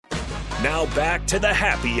Now back to the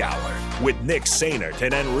Happy Hour with Nick Sainert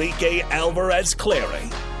and Enrique Alvarez with Nick Sainert and Enrique Alvarez Clary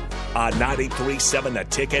on 93.7 The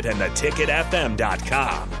Ticket and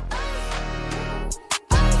theticketfm.com.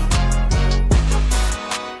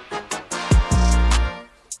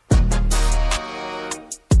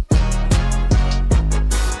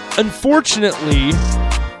 Unfortunately,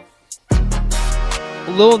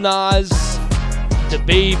 Lil Nas,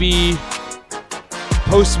 DaBaby,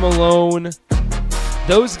 Post Malone,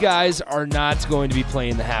 those guys are not going to be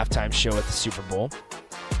playing the halftime show at the Super Bowl.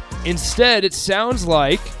 Instead, it sounds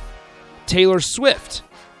like Taylor Swift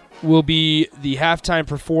will be the halftime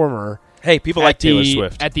performer. Hey, people like Taylor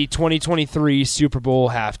Swift. At the 2023 Super Bowl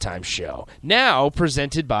halftime show. Now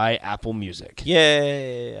presented by Apple Music.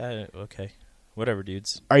 Yay. Okay. Whatever,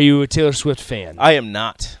 dudes. Are you a Taylor Swift fan? I am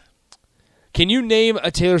not. Can you name a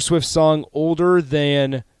Taylor Swift song older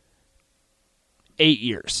than 8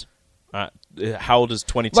 years? How old is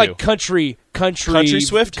 22? Like country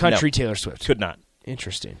Swift? Country No. Taylor Swift. Could not.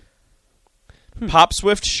 Interesting. Pop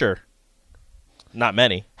Swift? Sure. Not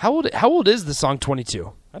many. How old is the song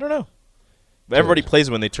 22? I don't know. But everybody plays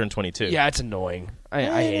when they turn 22. Yeah, it's annoying. I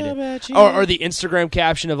hate it. You. Or the Instagram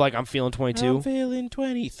caption of like, I'm feeling 22. I'm feeling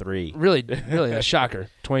 23. Really, a shocker.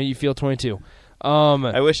 20. You feel 22.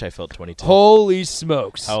 I wish I felt 22. Holy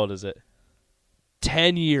smokes. How old is it?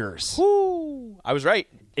 10 years. Woo! I was right.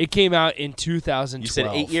 It came out in 2012. You said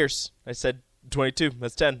 8 years. I said 22.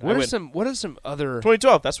 That's 10. What are some other...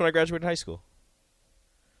 2012. That's when I graduated high school.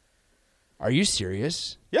 Are you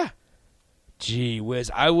serious? Yeah. Gee whiz.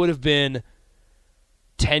 I would have been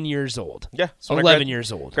 10 years old. Yeah. 11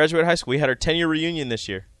 years old. Graduated high school. We had our 10-year reunion this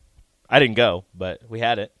year. I didn't go, but we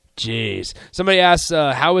had it. Jeez. Somebody asks,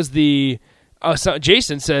 how is the...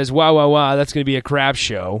 Jason says, wow, that's going to be a crap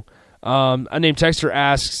show. Unnamed texter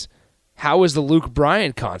asks, how was the Luke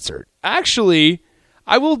Bryan concert? Actually,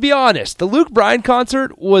 I will be honest. The Luke Bryan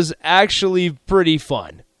concert was actually pretty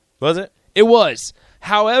fun. Was it? It was.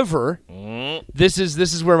 However, this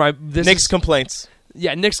is where Nick's complaints.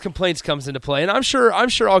 Yeah, Nick's complaints comes into play, and I'm sure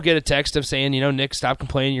I'll get a text of saying, Nick, stop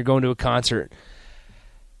complaining. You're going to a concert.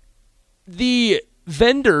 The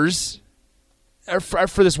vendors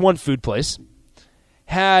for this one food place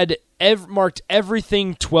had marked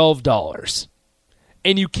everything $12.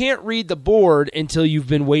 And you can't read the board until you've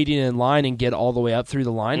been waiting in line and get all the way up through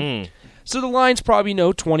the line. So the line's probably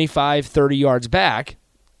 25, 30 yards back,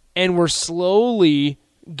 and we're slowly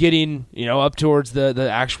getting up towards the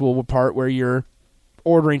actual part where you're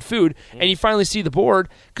ordering food, and you finally see the board,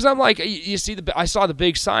 because I'm like, I saw the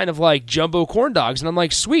big sign of like jumbo corn dogs, and I'm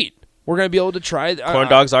like, sweet, we're going to be able to try. Corn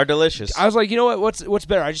dogs are delicious. I was like, you know what? What's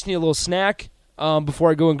better? I just need a little snack before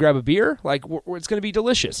I go and grab a beer. Like, it's going to be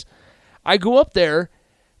delicious. I go up there,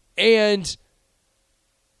 and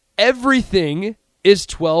everything is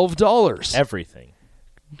 $12. Everything.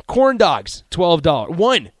 Corn dogs, $12.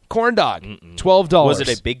 One corn dog, $12. Was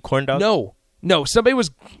it a big corn dog? No.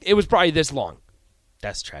 It was probably this long.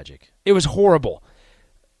 That's tragic. It was horrible.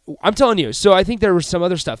 I'm telling you. So I think there was some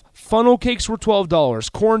other stuff. Funnel cakes were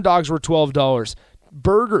 $12. Corn dogs were $12.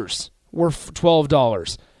 Burgers were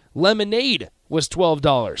 $12. Lemonade was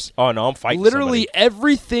 $12. Oh, no, I'm fighting Literally somebody.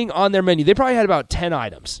 everything on their menu. They probably had about 10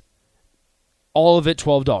 items. All of it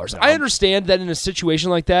 $12. I understand that in a situation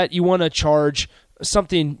like that, you want to charge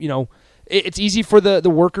something, it's easy for the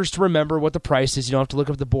workers to remember what the price is. You don't have to look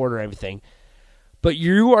up the board or everything. But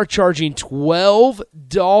you are charging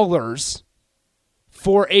 $12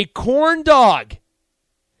 for a corn dog.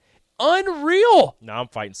 Unreal. No, I'm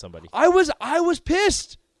fighting somebody. I was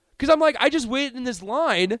pissed because I'm like, I just waited in this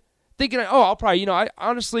line thinking, I'll probably,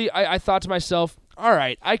 I thought to myself, all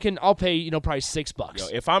right, I'll pay, probably $6. Yo,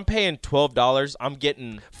 if I'm paying $12, I'm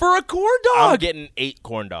getting for a corn dog. I'm getting 8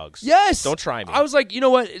 corn dogs. Yes. Don't try me. I was like, you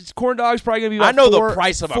know what? Corn dog's probably going to be about I know the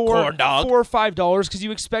price of a corn dog. $4 or $5 because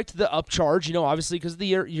you expect the upcharge, obviously because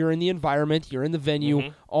you're in the environment, you're in the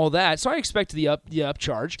venue, all that. So I expect the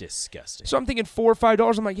upcharge. Disgusting. So I'm thinking $4 or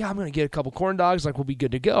 $5. I'm like, yeah, I'm going to get a couple corn dogs. Like, we'll be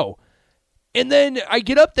good to go. And then I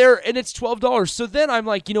get up there, and it's $12. So then I'm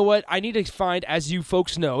like, you know what? I need to find, as you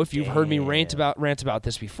folks know, if you've heard me rant about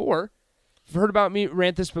this before, if you've heard about me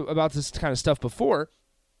rant about this kind of stuff before,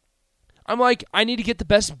 I'm like, I need to get the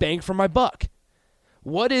best bang for my buck.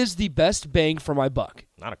 What is the best bang for my buck?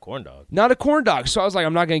 Not a corn dog. Not a corn dog. So I was like,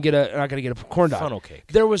 I'm not going to get a corn dog. Funnel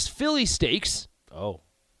cake. There was Philly steaks. Oh.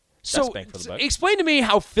 So bang for the buck. Explain to me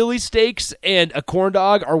how Philly steaks and a corn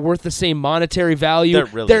dog are worth the same monetary value.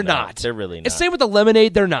 They're not. They're really not. And same with the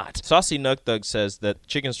lemonade, they're not. Saucy Nug Thug says that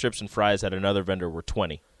chicken strips and fries at another vendor were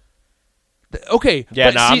 $20. Okay.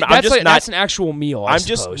 Yeah, that's an actual meal, I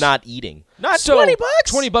suppose. just not eating. Not so, $20.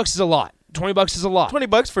 $20 is a lot. $20 is a lot.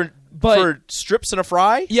 $20 for But for strips and a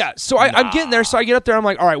fry? yeah, so I'm getting there. So I get up there. I'm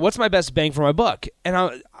like, all right, what's my best bang for my buck?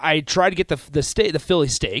 And I tried to get the Philly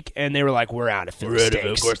steak, and they were like, we're out of Philly steaks.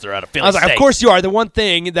 Of course, they're out of Philly I was like, steaks. of course you are. The one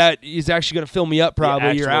thing that is actually going to fill me up,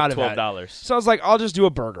 probably, you're out of it. $12. So I was like, I'll just do a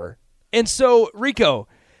burger. And so, Rico,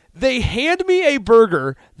 they hand me a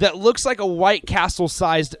burger that looks like a White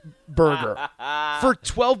Castle-sized burger for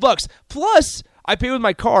 $12. Plus, I paid with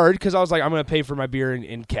my card because I was like, I'm going to pay for my beer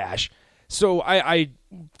in cash. So I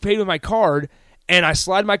paid with my card, and I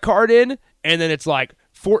slide my card in, and then it's like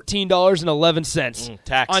 $14.11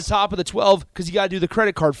 tax on top of the $12 because you got to do the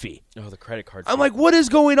credit card fee. Oh, the credit card. I'm like, what is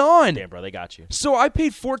going on? Damn, bro, they got you. So I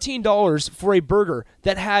paid $14 for a burger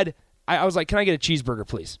that had. I was like, can I get a cheeseburger,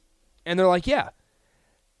 please? And they're like, yeah.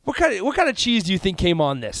 What kind of cheese do you think came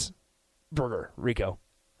on this burger, Rico?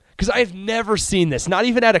 Because I've never seen this. Not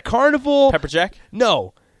even at a carnival. Pepper jack?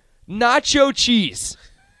 No, nacho cheese.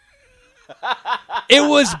 It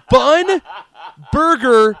was bun,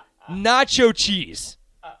 burger, nacho cheese.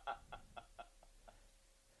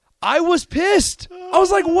 I was pissed. I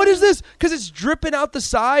was like, what is this? Because it's dripping out the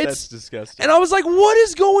sides. That's disgusting. And I was like, what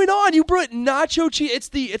is going on? You brought nacho cheese.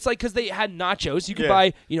 It's like because they had nachos. You could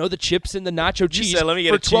buy, the chips and the nacho cheese. You said, let me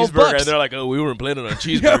get for a cheeseburger. $12. And they're like, oh, we weren't planning on Yeah,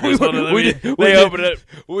 cheeseburgers. we opened it.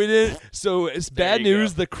 We didn't. So it's bad you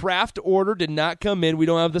news. go. The craft order did not come in. We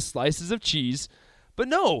don't have the slices of cheese. But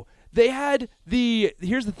no, they had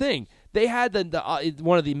here's the thing. They had the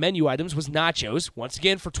one of the menu items was nachos. Once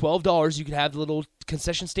again, for $12, you could have the little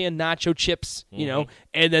concession stand nacho chips,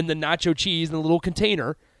 and then the nacho cheese in the little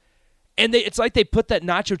container. And it's like they put that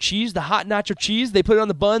nacho cheese, the hot nacho cheese, they put it on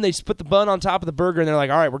the bun. They just put the bun on top of the burger, and they're like,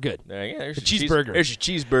 all right, we're good. There's the cheeseburger. There's your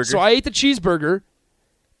cheeseburger. So I ate the cheeseburger,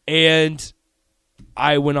 and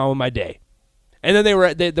I went on with my day. And then they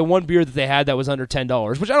were the one beer that they had that was under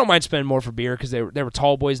 $10, which I don't mind spending more for beer because they were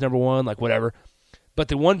Tall Boys #1, like whatever. But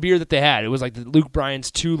the one beer that they had, it was like the Luke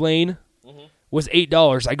Bryan's 2-lane, was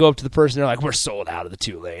 $8. I go up to the person, they're like, we're sold out of the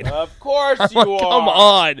 2-lane. Of course I'm you like, are. come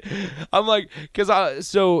on. I'm like,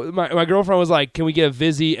 so my girlfriend was like, can we get a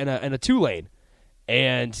Vizzy and a 2-lane?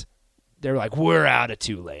 And they were like, we're out of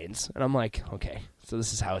 2 lanes. And I'm like, okay, so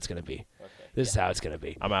this is how it's going to be. This is how it's going to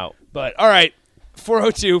be. I'm out. But, all right,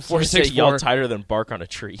 402-464. Y'all tighter than bark on a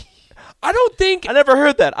tree. I don't think I never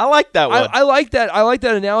heard that. I like that one. I like that. I like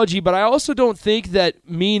that analogy, but I also don't think that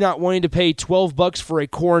me not wanting to pay $12 for a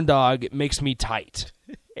corn dog makes me tight.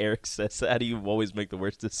 Eric says, how do you always make the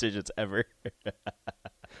worst decisions ever?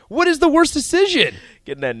 What is the worst decision?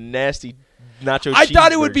 Getting that nasty nacho cheeseburger. I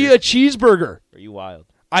thought it would be a cheeseburger. Are you wild?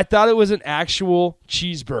 I thought it was an actual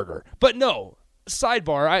cheeseburger. But no,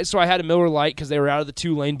 sidebar. So I had a Miller Lite because they were out of the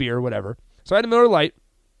 2-lane beer or whatever. So I had a Miller Lite,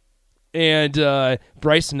 and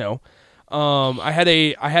Bryce, no. I had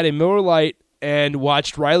a Miller Lite and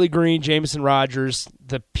watched Riley Green, Jameson Rogers,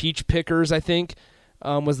 the Peach Pickers, I think,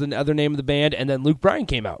 was the other name of the band, and then Luke Bryan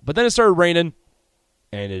came out. But then it started raining,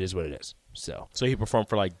 and it is what it is. So he performed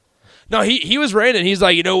for like... No, he was raining. He's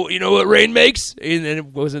like, you know what rain makes? And then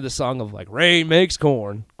it goes into the song of like, rain makes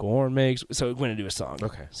corn makes... So it went into a song.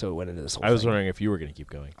 Okay. So it went into this whole I was thing. wondering if you were going to keep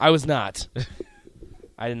going. I was not.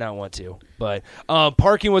 I did not want to, but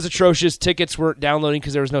parking was atrocious. Tickets weren't downloading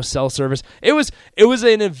because there was no cell service. It was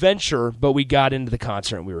an adventure, but we got into the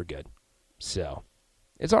concert and we were good. So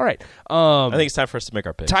it's all right. I think it's time for us to make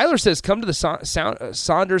our picks. Tyler says, come to the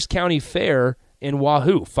Saunders County Fair in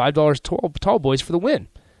Wahoo. $5 tall boys for the win.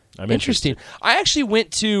 I'm Interesting. I actually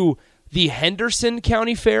went to the Henderson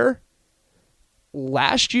County Fair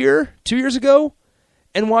last year, 2 years ago,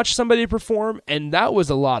 and watched somebody perform, and that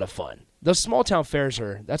was a lot of fun. Those small town fairs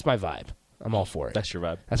that's my vibe. I'm all for it. That's your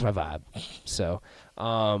vibe. That's my vibe. So,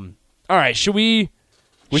 all right, should we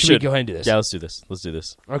go ahead and do this? Yeah, let's do this. Let's do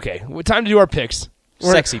this. Okay, time to do our picks.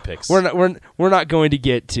 Sexy picks. We're not going to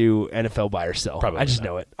get to NFL buy or sell. Probably I just not.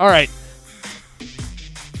 know it. All right.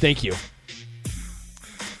 Thank you.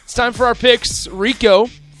 It's time for our picks. Rico,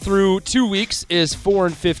 through 2 weeks, is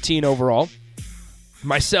 4-15 overall.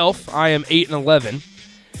 Myself, I am 8-11.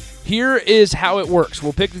 Here is how it works.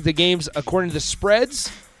 We'll pick the games according to the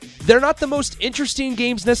spreads. They're not the most interesting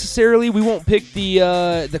games necessarily. We won't pick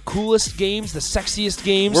the coolest games, the sexiest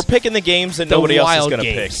games. We're picking the games that the nobody else is wild going to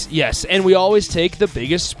pick. games. Yes, and we always take the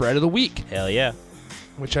biggest spread of the week, Hell yeah.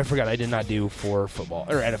 which I forgot I did not do for football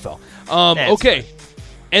or NFL. That's Okay,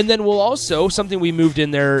 and then we'll also, something we moved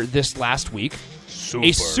in there this last week,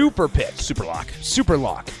 a super pick. Super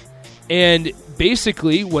lock. And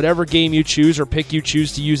basically, whatever game you choose or pick you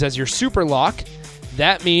choose to use as your super lock,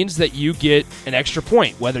 that means that you get an extra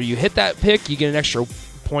point. Whether you hit that pick, you get an extra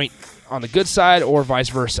point on the good side or vice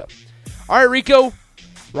versa. All right, Rico,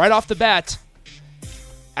 right off the bat,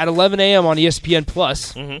 at 11 a.m. on ESPN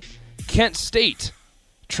Plus, Kent State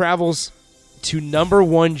travels to number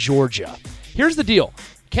 1 Georgia. Here's the deal.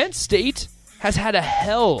 Kent State has had a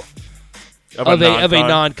hell of a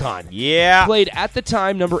non-con. Yeah. Played at the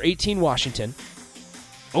time number 18 Washington,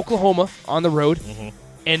 Oklahoma on the road,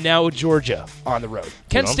 and now Georgia on the road.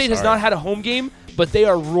 Kent I'm State has sorry. not had a home game, but they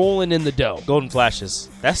are rolling in the dough. Golden Flashes.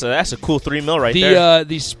 That's a cool $3 million right there.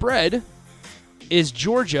 The spread is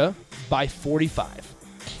Georgia by 45.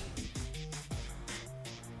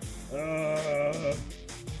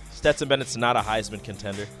 Stetson Bennett's not a Heisman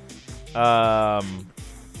contender.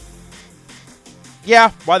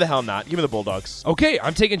 Yeah, why the hell not? Give me the Bulldogs. Okay,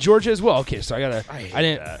 I'm taking Georgia as well. Okay, so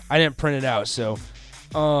I didn't print it out, so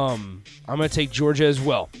I'm gonna take Georgia as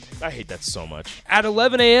well. I hate that so much. At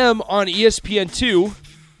 11 a.m. on ESPN2,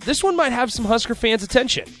 this one might have some Husker fans'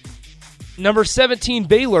 attention. Number 17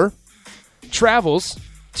 Baylor travels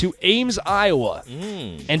to Ames, Iowa,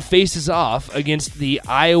 and faces off against the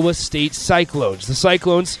Iowa State Cyclones. The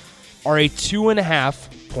Cyclones are a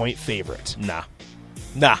 2.5-point favorite.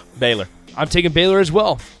 Nah, Baylor. I'm taking Baylor as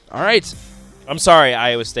well. All right. I'm sorry,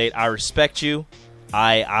 Iowa State. I respect you.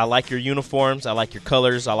 I like your uniforms. I like your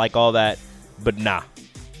colors. I like all that. But nah.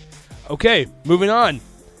 Okay, moving on.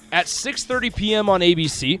 At 6:30 p.m. on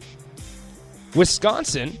ABC,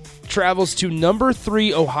 Wisconsin travels to number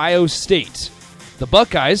 3 Ohio State. The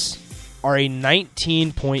Buckeyes are a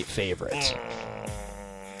 19-point favorite.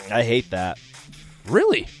 I hate that.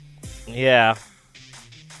 Really? Yeah.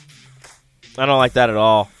 I don't like that at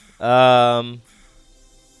all.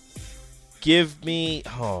 Give me...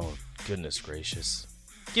 Oh, goodness gracious.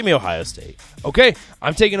 Give me Ohio State. Okay,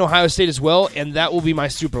 I'm taking Ohio State as well, and that will be my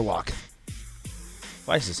super lock.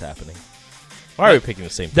 Why is this happening? Why are we picking the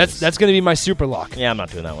same things? That's going to be my super lock. Yeah, I'm not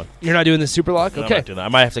doing that one. You're not doing the super lock? No, Okay. I'm not doing that. I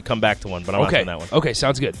might have to come back to one, but I'm not doing that one. Okay,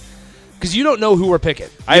 sounds good. Because you don't know who we're picking.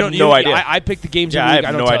 I have no idea. I pick the games Yeah, every I week.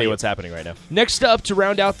 have don't no tell idea you. what's happening right now. Next up, to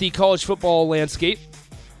round out the college football landscape,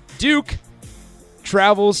 Duke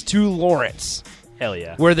travels to Lawrence, Hell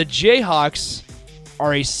yeah. where the Jayhawks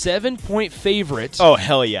are a 7-point favorite Oh,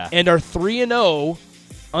 hell yeah. and are 3-0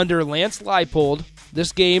 under Lance Leipold.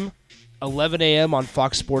 This game, 11 a.m. on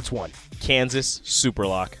Fox Sports 1. Kansas, super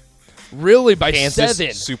lock. Really, by Kansas,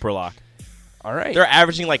 7. super lock. All right. They're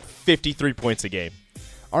averaging like 53 points a game.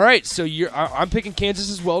 All right, so I'm picking Kansas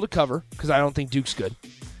as well to cover because I don't think Duke's good.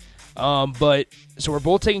 But so we're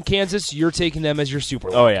both taking Kansas. You're taking them as your super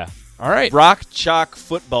lock. Oh, yeah. All right. Rock, chalk,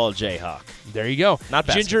 football, Jayhawk. There you go. Not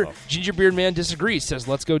basketball. Ginger Beard Man disagrees, says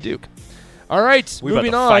let's go Duke. All right, We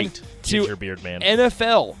moving about to on fight, to Ginger Beard Man.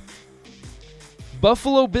 NFL.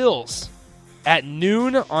 Buffalo Bills at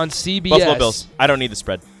noon on CBS Buffalo Bills. I don't need the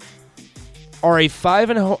spread. are a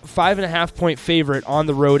 5.5 point favorite on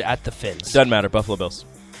the road at the Finns. Doesn't matter. Buffalo Bills.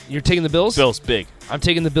 You're taking the Bills? Bills, big. I'm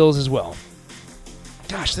taking the Bills as well.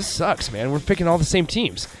 Gosh, this sucks, man. We're picking all the same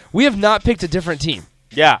teams. We have not picked a different team.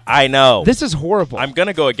 Yeah, I know. This is horrible. I'm going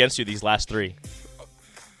to go against you these last three.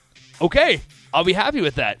 Okay, I'll be happy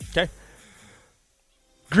with that. Okay.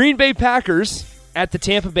 Green Bay Packers at the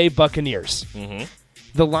Tampa Bay Buccaneers. Mm-hmm.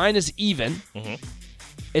 The line is even. Mm-hmm.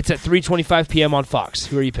 It's at 3:25 p.m. on Fox.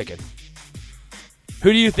 Who are you picking?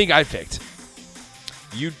 Who do you think I picked?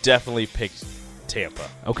 You definitely picked Tampa.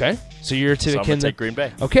 Okay, so you're So I'm taking going to take Green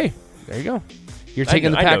Bay. Okay, there you go. You're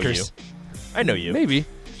taking the I know Packers. I know you. Maybe.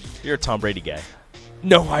 You're a Tom Brady guy.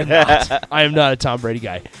 No, I'm not. I am not a Tom Brady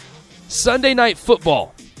guy. Sunday Night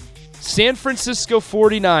Football. San Francisco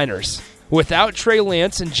 49ers, without Trey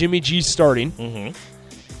Lance and Jimmy G starting,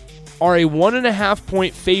 are a 1.5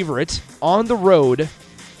 point favorite on the road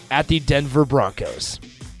at the Denver Broncos.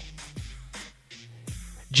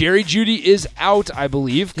 Jerry Jeudy is out, I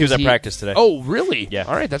believe. He was at practice today. Oh, really? Yeah.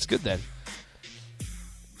 All right, that's good then.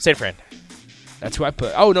 San Fran. That's who I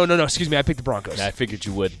put. Oh, no. Excuse me. I picked the Broncos. I figured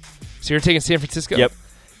you would. So you're taking San Francisco? Yep.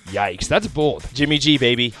 Yikes, that's bold. Jimmy G,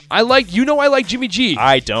 baby. I like Jimmy G.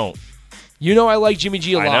 I don't. You know I like Jimmy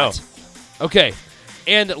G a I lot. know. Okay.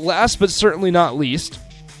 And last but certainly not least,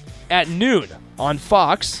 at noon on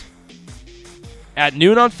Fox,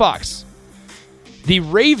 the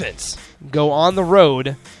Ravens go on the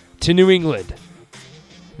road to New England.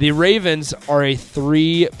 The Ravens are a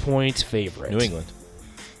 3-point favorite. New England.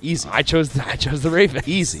 Easy. I chose the Ravens.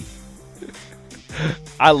 Easy.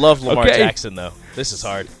 I love Lamar Okay. Jackson, though. This is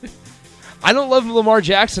hard. I don't love Lamar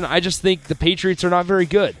Jackson. I just think the Patriots are not very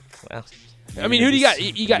good. Well, I mean, who do you got?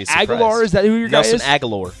 You got You'd be surprised. Aguilar? Is that who your guy Nelson is?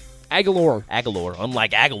 Aguilar. Aguilar.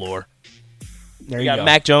 Unlike Aguilar. There You you got go.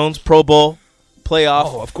 Mac Jones, Pro Bowl, playoff.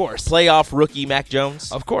 Oh, of course. Playoff rookie Mac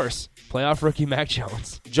Jones. Of course. Playoff rookie Mac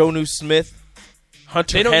Jones. Jonnu Smith.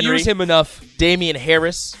 Hunter They don't Henry. use him enough. Damian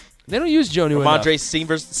Harris. They don't use Jonnu enough.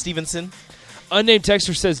 Ramondre Stevenson. Unnamed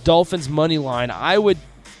texter says Dolphins money line. I would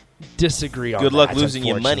disagree on that. Good luck losing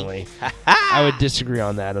your money. Unfortunately. I would disagree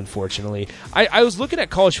on that, unfortunately. I was looking at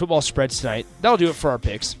college football spreads tonight. That'll do it for our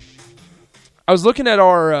picks. I was looking at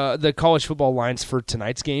our the college football lines for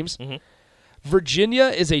tonight's games. Mm-hmm. Virginia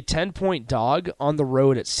is a 10-point dog on the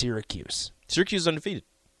road at Syracuse. Syracuse is undefeated.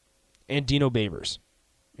 And Dino Babers.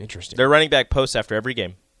 Interesting. They're running back posts after every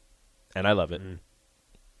game, and I love it.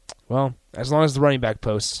 Well, as long as the running back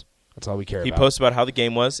posts, that's all we care He about. posts about how the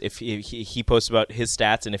game was. If he posts about his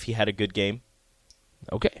stats and if he had a good game.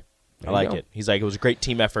 Okay. I like it. He's like, it was a great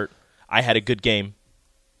team effort. I had a good game.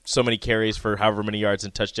 So many carries for however many yards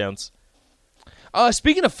and touchdowns.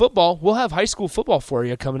 Speaking of football, we'll have high school football for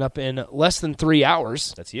you coming up in less than 3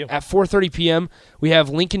 hours. That's you. At 4:30 p.m., we have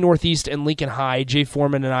Lincoln Northeast and Lincoln High. Jay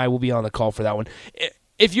Foreman and I will be on the call for that one.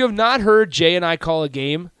 If you have not heard Jay and I call a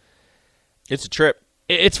game, It's a trip.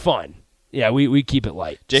 it's fun. Yeah, we keep it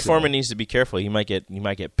light. Jay So, Foreman needs to be careful. He might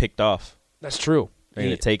get picked off. That's true. They're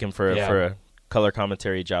going to take him for a color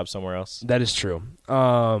commentary job somewhere else. That is true.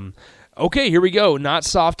 Okay, here we go. Not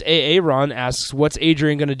Soft AA Ron asks, what's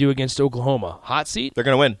Adrian going to do against Oklahoma? Hot seat? They're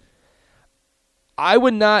going to win. I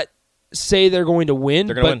would not say they're going to win,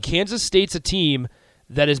 They're but gonna win. Kansas State's a team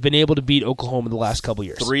that has been able to beat Oklahoma the last couple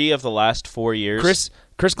years. 3 of the last 4 years.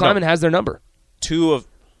 Chris Kleiman has their number. Two of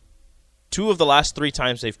the last 3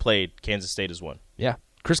 times they've played, Kansas State has won. Yeah.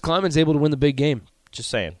 Chris Kleiman's able to win the big game. Just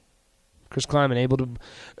saying. Chris Kleiman able to.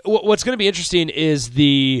 What's going to be interesting is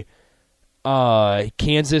the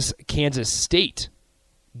Kansas State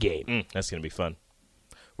game. That's going to be fun.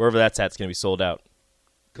 Wherever that's at, it's going to be sold out.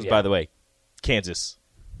 Because, by the way, Kansas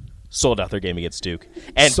sold out their game against Duke.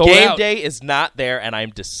 And Sold game out. day is not there, and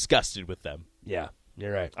I'm disgusted with them. Yeah,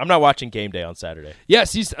 you're right. I'm not watching game day on Saturday.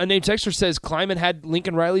 Yes, a named texter says Kleiman had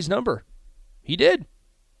Lincoln Riley's number. He did.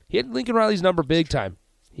 He had Lincoln Riley's number big time.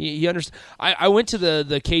 He understood. I went to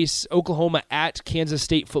the Case Oklahoma at Kansas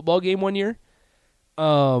State football game one year,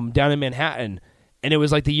 down in Manhattan, and it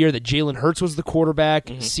was like the year that Jalen Hurts was the quarterback.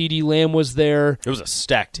 CeeDee Lamb was there. It was a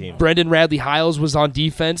stacked team. Brendan Radley Hiles was on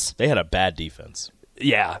defense. They had a bad defense.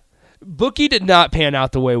 Yeah, Bookie did not pan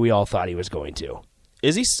out the way we all thought he was going to.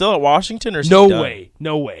 Is he still at Washington or is No he done? way.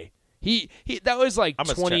 No way. He that was like I'm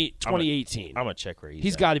gonna 2018. I'm going to check where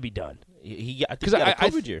He's got to be done. He got Because a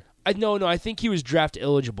COVID year. No, I think he was draft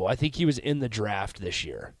eligible. I think he was in the draft this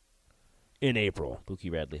year, in April.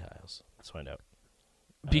 Bookie Radley Hiles. Let's find out.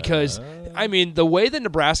 Because I mean, the way that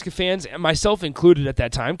Nebraska fans, and myself included at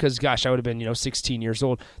that time, because gosh, I would have been 16 years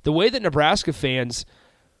old. The way that Nebraska fans,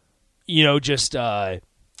 just how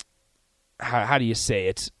do you say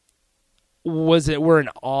it? We're in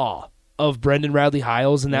awe of Brendan Radley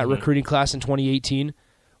Hiles in that recruiting class in 2018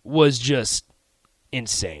 was just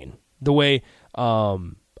insane. The way.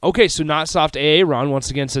 Okay, so not soft AA Ron once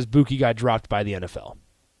again says Buki got dropped by the NFL.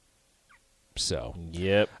 So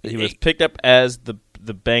Yep. He was picked up as the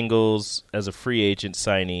Bengals as a free agent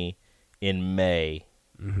signee in May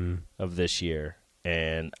of this year,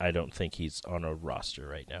 and I don't think he's on a roster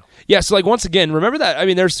right now. yeah, so like once again, remember that. I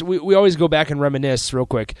mean, we always go back and reminisce real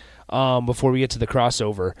quick before we get to the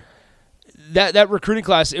crossover. That recruiting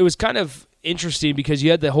class, it was kind of interesting because you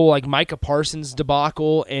had the whole like Micah Parsons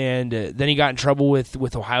debacle, and then he got in trouble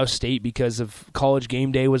with Ohio State because of College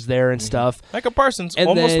Game Day was there and stuff. Micah Parsons And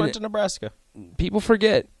almost then- went to Nebraska. People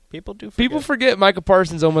forget. People do forget. People forget Micah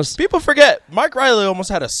Parsons almost. People forget. Mike Riley almost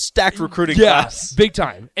had a stacked recruiting class. big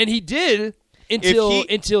time, and he did until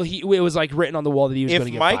it was like written on the wall that he was going If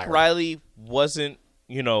to get Mike fired. Riley wasn't,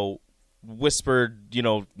 whispered,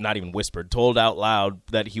 not even whispered, told out loud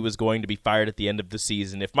that he was going to be fired at the end of the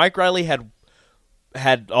season. If Mike Riley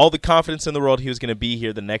had all the confidence in the world he was going to be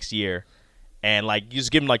here the next year, and like you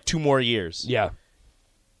just give him like 2 more years. Yeah,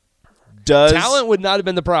 Does talent would not have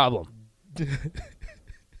been the problem.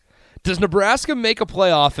 Does Nebraska make a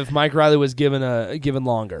playoff if Mike Riley was given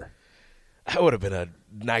longer? That would have been a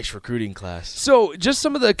nice recruiting class. So just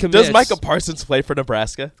some of the commits. Does Micah Parsons play for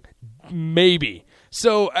Nebraska? Maybe.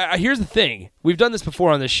 So here's the thing. We've done this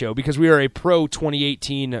before on this show because we are a pro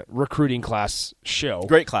 2018 recruiting class show.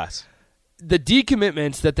 Great class. The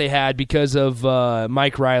decommitments that they had because of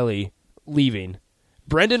Mike Riley leaving.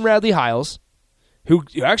 Brendan Radley Hiles, who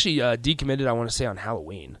actually decommitted, I want to say, on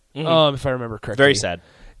Halloween, if I remember correctly. Very sad.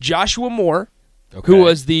 Joshua Moore, Okay. who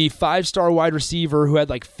was the 5-star wide receiver who had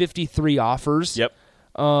like 53 offers. Yep.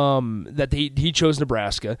 That he chose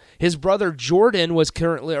Nebraska. His brother Jordan was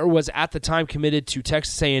at the time committed to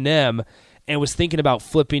Texas A&M and was thinking about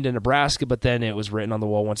flipping to Nebraska, but then it was written on the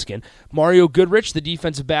wall once again. Mario Goodrich, the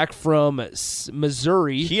defensive back from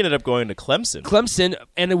Missouri, He ended up going to Clemson.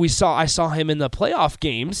 and I saw him in the playoff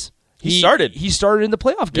games. He started in the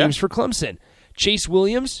playoff games for Clemson. Chase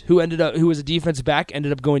Williams, who was a defensive back,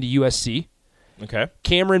 ended up going to USC. Okay.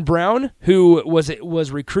 Cameron Brown, who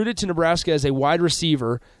was recruited to Nebraska as a wide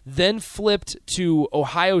receiver, then flipped to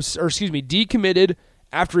decommitted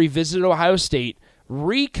after he visited Ohio State,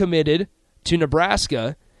 recommitted to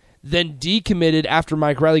Nebraska, then decommitted after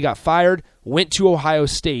Mike Riley got fired, went to Ohio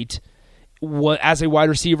State as a wide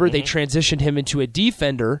receiver. They transitioned him into a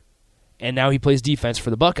defender, and now he plays defense for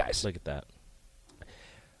the Buckeyes. Look at that.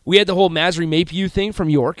 We had the whole Masri Mapiu thing from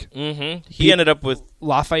York. Mm-hmm. He ended up with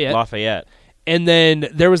Lafayette. And then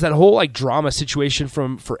there was that whole drama situation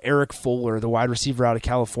for Eric Fuller, the wide receiver out of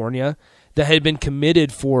California, that had been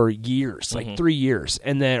committed for years, 3 years,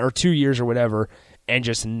 and then or 2 years or whatever, and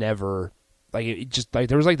just never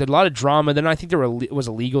there was a lot of drama. Then I think it was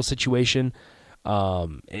a legal situation.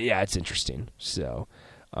 It's interesting. So,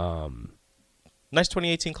 nice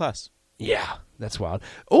 2018 class. Yeah, that's wild.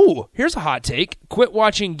 Oh, here's a hot take. Quit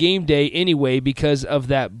watching Game Day anyway because of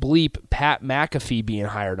that bleep Pat McAfee being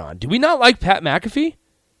hired on. Do we not like Pat McAfee?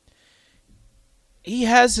 He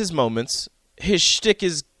has his moments. His shtick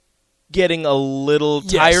is getting a little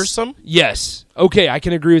tiresome. Yes. Okay, I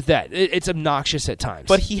can agree with that. It's obnoxious at times.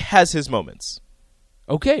 But he has his moments.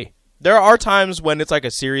 Okay. There are times when it's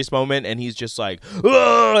a serious moment and he's just like,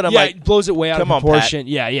 ugh, and I'm it blows it way out of proportion.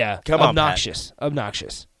 Pat. Come on, Pat.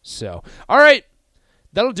 Obnoxious. So, all right,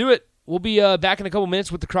 that'll do it. We'll be back in a couple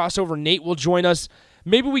minutes with the crossover. Nate will join us.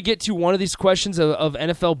 Maybe we get to one of these questions of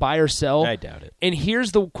NFL buy or sell. I doubt it. And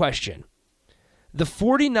here's the question. The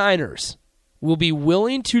 49ers will be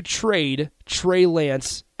willing to trade Trey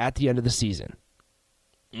Lance at the end of the season.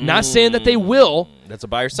 Not saying that they will. That's a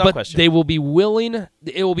buy or sell question. They will be willing.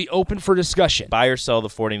 It will be open for discussion. Buy or sell, the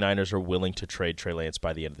 49ers are willing to trade Trey Lance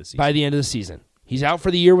by the end of the season. By the end of the season. He's out for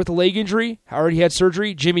the year with a leg injury. Already had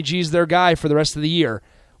surgery. Jimmy G's their guy for the rest of the year.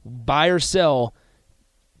 Buy or sell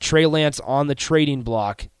Trey Lance on the trading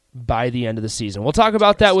block by the end of the season. We'll talk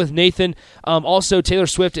about that with Nathan. Also, Taylor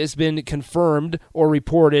Swift has been confirmed or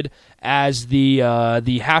reported as the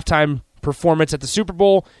halftime performance at the Super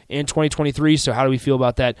Bowl in 2023. So how do we feel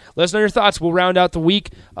about that? Let us know your thoughts. We'll round out the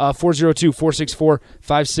week,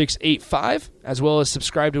 402-464-5685, as well as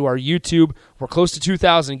subscribe to our YouTube. We're close to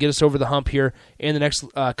 2,000. Get us over the hump here in the next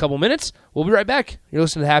couple minutes. We'll be right back. You're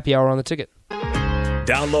listening to Happy Hour on the Ticket.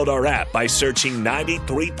 Download our app by searching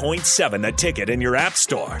 93.7 The Ticket in your app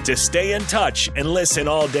store to stay in touch and listen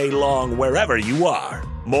all day long wherever you are.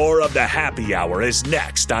 More of the Happy Hour is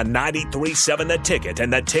next on 93.7 The Ticket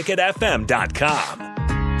and theticketfm.com.